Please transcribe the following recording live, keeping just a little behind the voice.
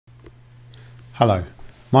Hello,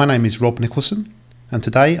 my name is Rob Nicholson, and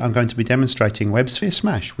today I'm going to be demonstrating WebSphere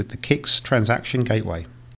sMash with the CICS Transaction Gateway.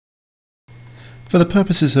 For the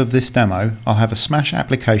purposes of this demo, I'll have a sMash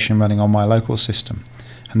application running on my local system,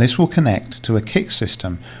 and this will connect to a CICS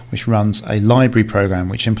system which runs a library program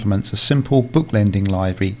which implements a simple book lending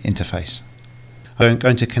library interface. I'm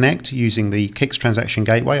going to connect using the CICS Transaction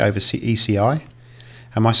Gateway over ECI,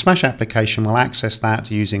 and my sMash application will access that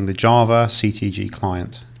using the Java CTG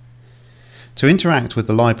client. To interact with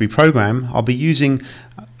the library program, I'll be using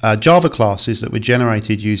Java classes that were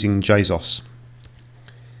generated using JSOS.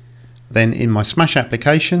 Then in my sMash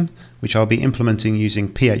application, which I'll be implementing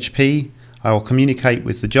using PHP, I will communicate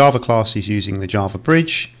with the Java classes using the Java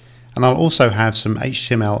bridge, and I'll also have some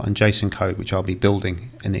HTML and JSON code which I'll be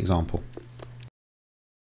building in the example.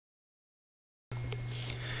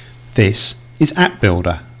 This is App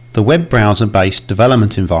Builder, the web browser-based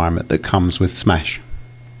development environment that comes with sMash.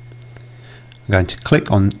 I'm going to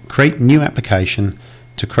click on Create New Application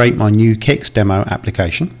to create my new CICS demo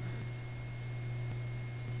application.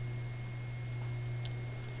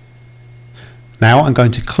 Now I'm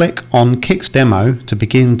going to click on CICS Demo to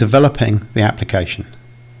begin developing the application.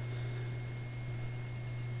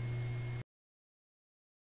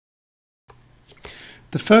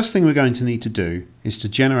 The first thing we're going to need to do is to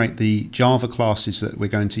generate the Java classes that we're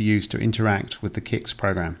going to use to interact with the CICS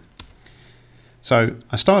program. So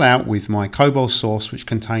I start out with my COBOL source, which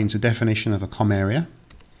contains a definition of a COMMAREA.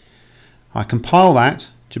 I compile that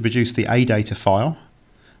to produce the AData file.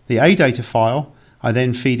 The AData file I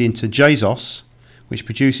then feed into JSOS, which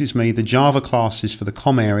produces me the Java classes for the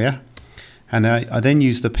COMMAREA, and I then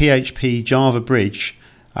use the PHP Java bridge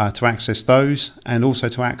to access those, and also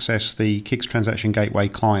to access the CICS Transaction Gateway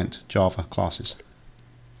client Java classes.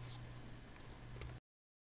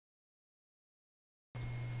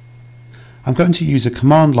 I'm going to use a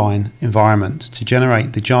command line environment to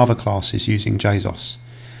generate the Java classes using JSOS.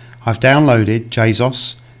 I've downloaded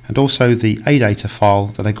JSOS and also the AData file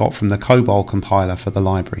that I got from the COBOL compiler for the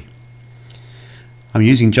library. I'm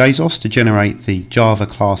using JSOS to generate the Java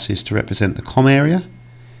classes to represent the COMMAREA,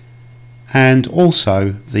 and also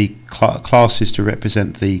the classes to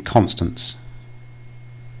represent the constants.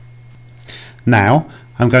 Now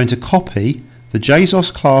I'm going to copy the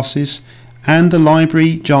JSOS classes and the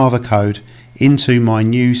library Java code into my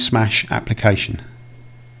new sMash application.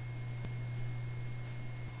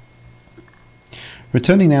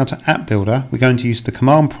 Returning now to App Builder, we're going to use the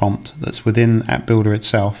command prompt that's within App Builder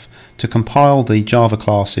itself to compile the Java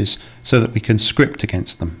classes so that we can script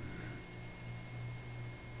against them.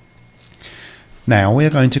 Now we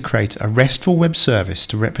are going to create a RESTful web service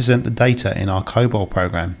to represent the data in our COBOL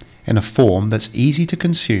program in a form that's easy to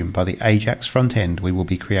consume by the AJAX front end we will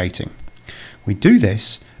be creating. We do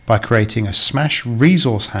this by creating a sMash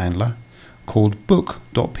resource handler called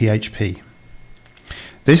book.php.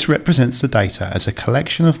 This represents the data as a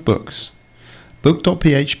collection of books.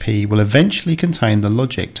 Book.php will eventually contain the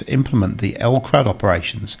logic to implement the lcrud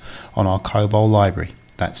operations on our COBOL library.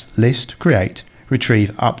 That's list, create,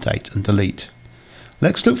 retrieve, update and delete.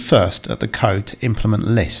 Let's look first at the code to implement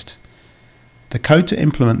list. The code to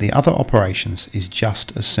implement the other operations is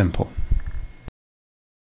just as simple.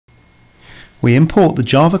 We import the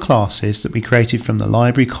Java classes that we created from the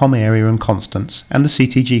library COMMAREA and constants and the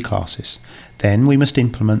CTG classes. Then we must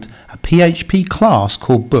implement a PHP class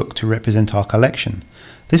called book to represent our collection.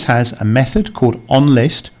 This has a method called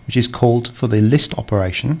onList, which is called for the list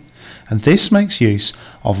operation, and this makes use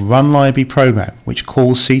of runLibrary program, which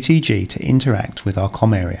calls CTG to interact with our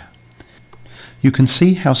COMMAREA. You can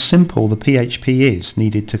see how simple the PHP is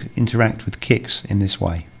needed to interact with CICS in this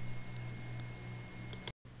way.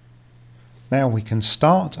 Now we can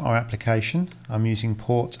start our application. I'm using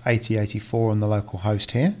port 8084 on the local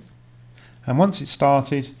host here. And once it's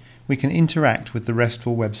started, we can interact with the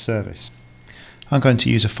RESTful web service. I'm going to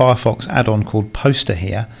use a Firefox add-on called Poster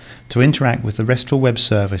here to interact with the RESTful web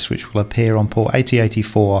service, which will appear on port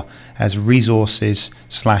 8084 as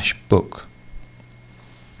resources/book.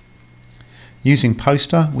 Using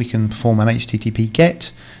Poster, we can perform an HTTP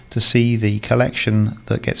GET to see the collection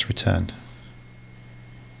that gets returned.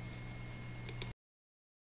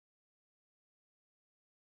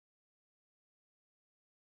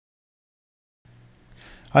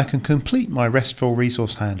 I can complete my RESTful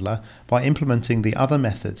resource handler by implementing the other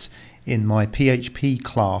methods in my PHP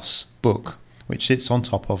class book, which sits on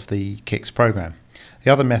top of the CICS program. The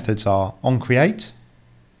other methods are onCreate,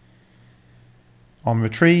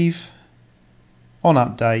 onRetrieve,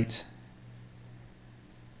 onUpdate,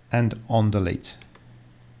 and onDelete.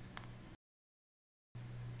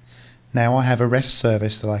 Now I have a REST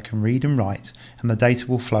service that I can read and write, and the data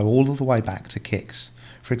will flow all the way back to CICS.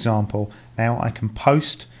 For example, now I can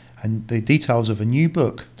post the details of a new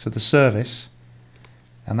book to the service,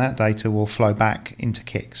 and that data will flow back into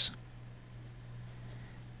CICS.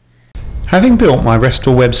 Having built my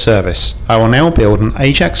RESTful web service, I will now build an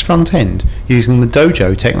AJAX front end using the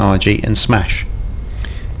Dojo technology in sMash.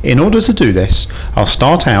 In order to do this, I'll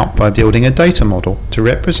start out by building a data model to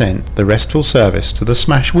represent the RESTful service to the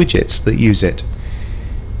sMash widgets that use it.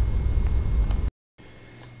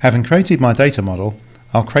 Having created my data model,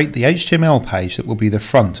 I'll create the HTML page that will be the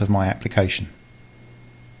front of my application.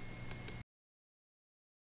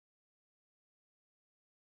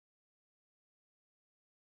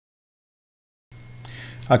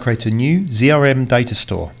 I create a new ZRM data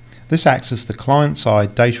store. This acts as the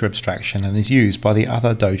client-side data abstraction and is used by the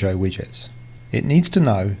other Dojo widgets. It needs to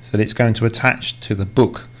know that it's going to attach to the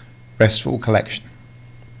book RESTful collection.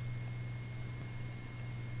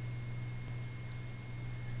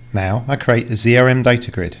 Now I create a ZRM data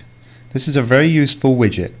grid. This is a very useful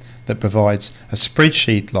widget that provides a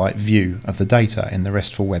spreadsheet-like view of the data in the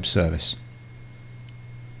RESTful web service.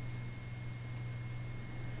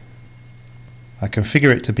 I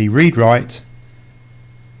configure it to be read-write,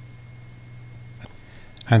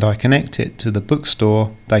 and I connect it to the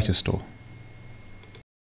bookstore data store.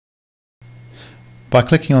 By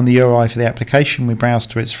clicking on the URI for the application, we browse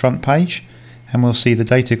to its front page, and we'll see the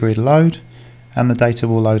data grid load, and the data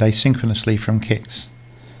will load asynchronously from CICS.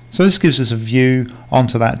 So this gives us a view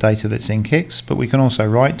onto that data that's in CICS, but we can also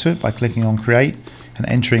write to it by clicking on Create and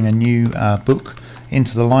entering a new book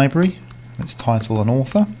into the library, its title and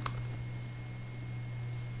author.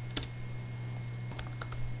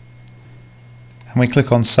 And we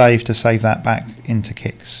click on Save to save that back into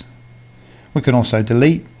CICS. We can also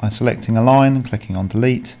delete by selecting a line and clicking on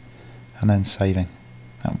Delete and then saving.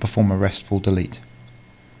 That will perform a RESTful delete.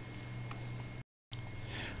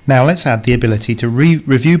 Now let's add the ability to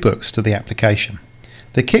review books to the application.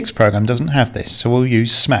 The CICS program doesn't have this, so we'll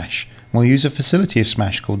use sMash. We'll use a facility of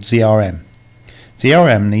sMash called ZRM.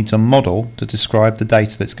 ZRM needs a model to describe the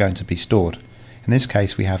data that's going to be stored. In this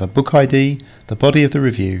case we have a book ID, the body of the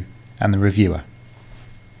review and the reviewer.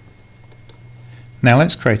 Now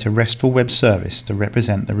let's create a RESTful web service to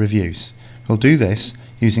represent the reviews. We'll do this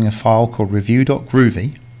using a file called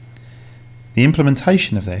review.groovy. The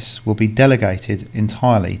implementation of this will be delegated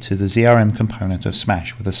entirely to the ZRM component of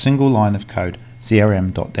sMash with a single line of code,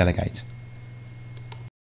 zrm.delegate.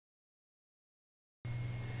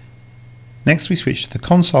 Next we switch to the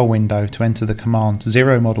console window to enter the command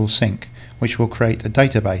ZeroModelSync, which will create a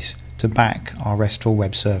database to back our RESTful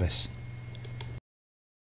web service.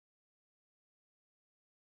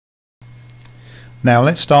 Now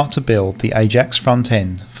let's start to build the AJAX front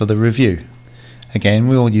end for the review. Again,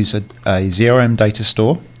 we will use a ZRM data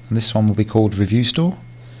store, and this one will be called Review Store.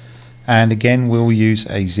 And again, we'll use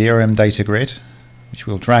a ZRM data grid, which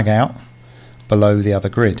we'll drag out below the other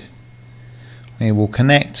grid. We will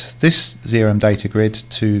connect this ZRM data grid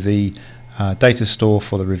to the data store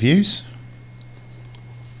for the reviews.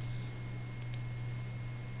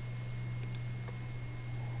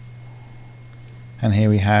 And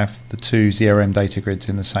here we have the two ZRM data grids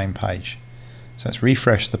in the same page. So let's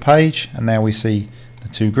refresh the page, and now we see the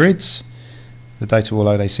two grids. The data will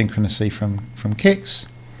load asynchronously from CICS,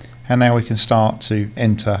 and now we can start to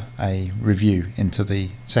enter a review into the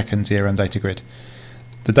second ZRM data grid.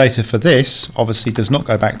 The data for this obviously does not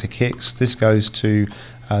go back to CICS. This goes to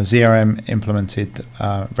ZRM implemented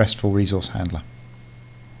RESTful resource handler.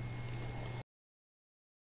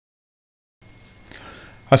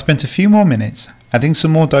 I spent a few more minutes adding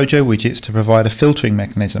some more Dojo widgets to provide a filtering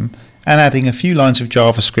mechanism and adding a few lines of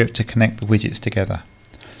JavaScript to connect the widgets together.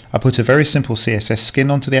 I put a very simple CSS skin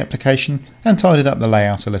onto the application and tidied up the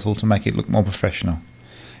layout a little to make it look more professional.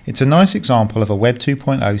 It's a nice example of a Web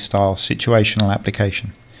 2.0 style situational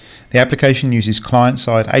application. The application uses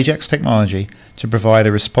client-side AJAX technology to provide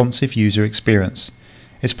a responsive user experience.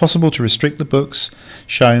 It's possible to restrict the books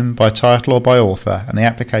shown by title or by author, and the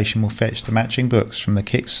application will fetch the matching books from the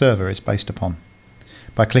CICS server it's based upon.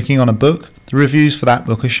 By clicking on a book, the reviews for that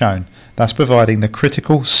book are shown, thus providing the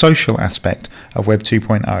critical social aspect of Web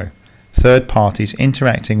 2.0, third parties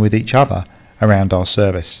interacting with each other around our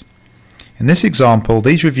service. In this example,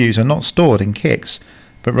 these reviews are not stored in CICS,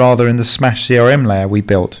 but rather in the sMash ZRM layer we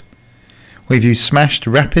built. We've used sMash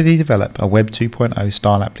to rapidly develop a Web 2.0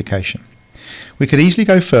 style application. We could easily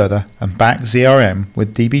go further and back ZRM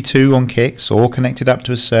with DB2 on CICS or connected up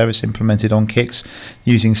to a service implemented on CICS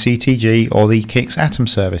using CTG or the CICS Atom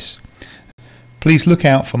service. Please look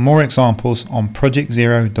out for more examples on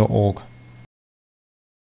projectzero.org.